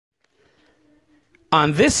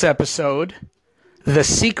On this episode, the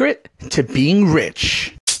secret to being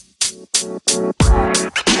rich.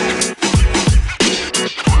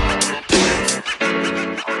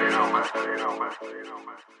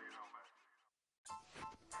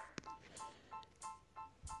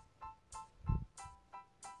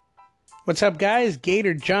 What's up, guys?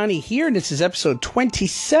 Gator Johnny here, and this is episode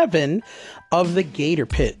 27 of the Gator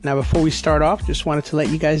Pit. Now, before we start off, just wanted to let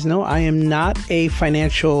you guys know I am not a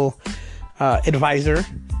financial advisor.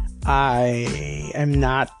 I am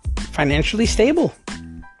not financially stable.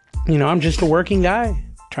 I'm just a working guy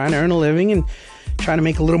trying to earn a living and trying to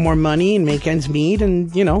make a little more money and make ends meet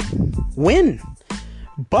and, win.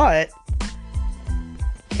 But,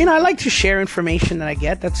 I like to share information that I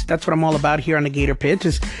get. That's what I'm all about here on the Gator Pit,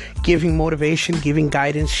 is giving motivation, giving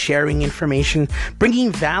guidance, sharing information,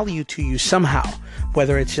 bringing value to you somehow,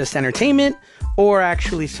 whether it's just entertainment or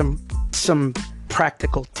actually some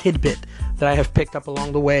practical tidbit that I have picked up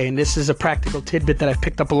along the way. And this is a practical tidbit that I've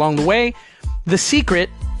picked up along the way. The secret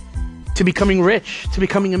to becoming rich, to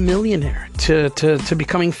becoming a millionaire, to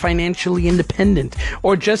becoming financially independent,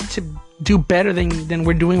 or just to do better than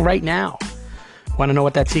we're doing right now. Want to know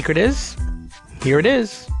what that secret is? Here it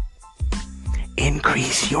is.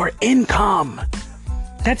 Increase your income.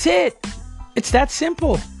 That's it. It's that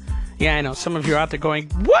simple. Yeah, I know. Some of you are out there going,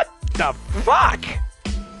 what the fuck?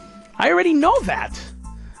 I already know that.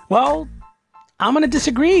 Well, I'm going to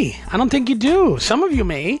disagree. I don't think you do. Some of you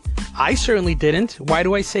may. I certainly didn't. Why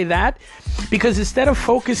do I say that? Because instead of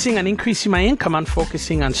focusing on increasing my income, I'm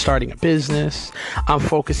focusing on starting a business. I'm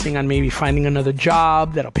focusing on maybe finding another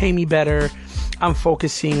job that'll pay me better. I'm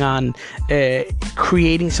focusing on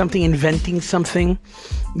creating something, inventing something,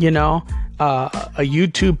 a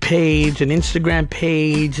YouTube page, an Instagram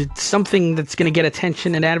page. It's something that's going to get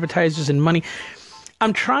attention and advertisers and money.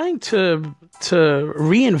 I'm trying to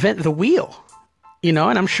reinvent the wheel, and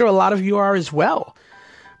I'm sure a lot of you are as well.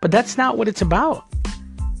 But that's not what it's about.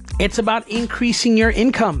 It's about increasing your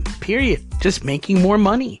income, period. Just making more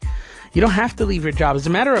money. You don't have to leave your job. As a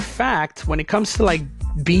matter of fact, when it comes to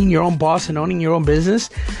being your own boss and owning your own business,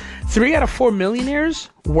 3 out of 4 millionaires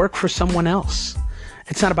work for someone else.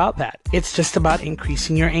 It's not about that. It's just about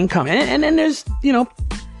increasing your income. And then there's,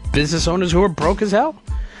 business owners who are broke as hell.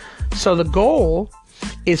 So the goal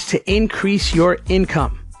is to increase your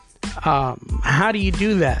income. How do you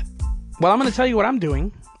do that? Well, I'm going to tell you what I'm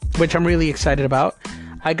doing, which I'm really excited about.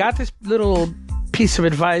 I got this little piece of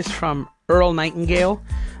advice from Earl Nightingale,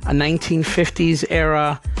 a 1950s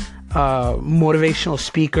era motivational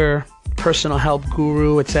speaker, personal help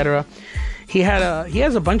guru, etc. He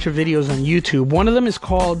has a bunch of videos on YouTube. One of them is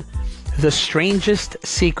called The Strangest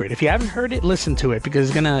Secret. If you haven't heard it, listen to it,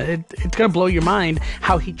 because it's gonna blow your mind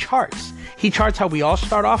how he charts. He charts how we all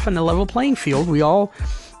start off in a level playing field. We all,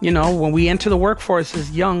 when we enter the workforce as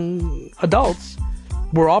young adults,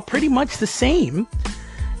 we're all pretty much the same.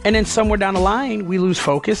 And then somewhere down the line, we lose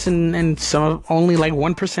focus, and some only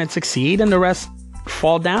 1% succeed, and the rest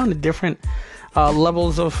fall down to different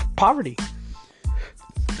levels of poverty.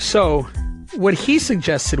 So what he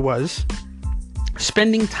suggested was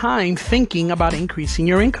spending time thinking about increasing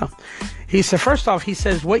your income. He said, first off, he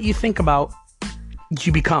says, what you think about,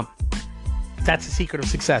 you become. That's the secret of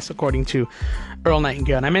success, according to Earl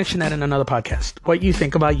Nightingale. And I mentioned that in another podcast. What you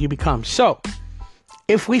think about, you become. So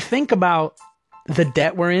if we think about the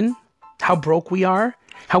debt we're in, how broke we are,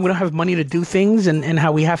 how we don't have money to do things, and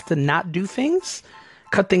how we have to not do things,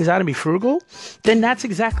 cut things out and be frugal, then that's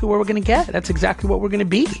exactly where we're going to get. That's exactly what we're going to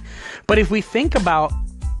be. But if we think about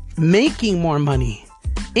making more money,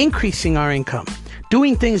 increasing our income,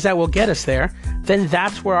 doing things that will get us there, then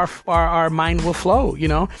that's where our mind will flow,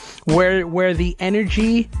 where the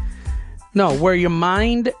energy, where your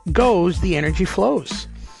mind goes, the energy flows.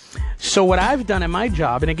 So what I've done at my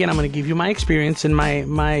job, and again, I'm going to give you my experience and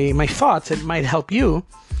my thoughts that might help you.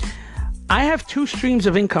 I have 2 streams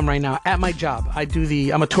of income right now at my job.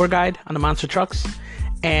 I'm a tour guide on the monster trucks,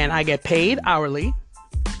 and I get paid hourly,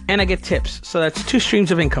 and I get tips. So that's 2 streams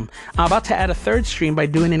of income. I'm about to add a 3rd stream by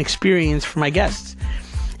doing an experience for my guests.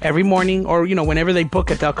 Every morning, or whenever they book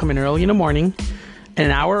it, they'll come in early in the morning, an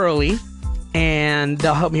hour early, and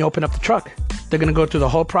they'll help me open up the truck. They're going to go through the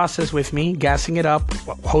whole process with me, gassing it up,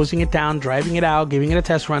 hosing it down, driving it out, giving it a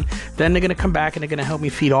test run. Then they're going to come back and they're going to help me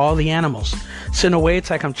feed all the animals. So in a way, it's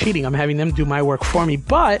like I'm cheating. I'm having them do my work for me.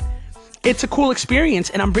 But it's a cool experience,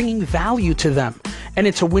 and I'm bringing value to them. And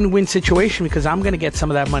it's a win-win situation, because I'm going to get some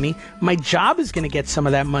of that money. My job is going to get some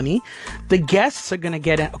of that money. The guests are going to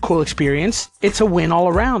get a cool experience. It's a win all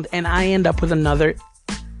around. And I end up with another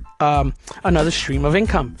stream of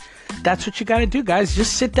income. That's what you got to do, guys.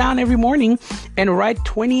 Just sit down every morning and write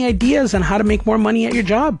 20 ideas on how to make more money at your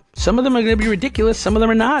job. Some of them are going to be ridiculous. Some of them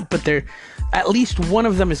are not, but at least one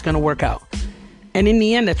of them is going to work out. And in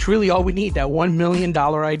the end, that's really all we need, that $1 million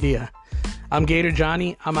idea. I'm Gator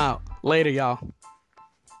Johnny. I'm out. Later, y'all.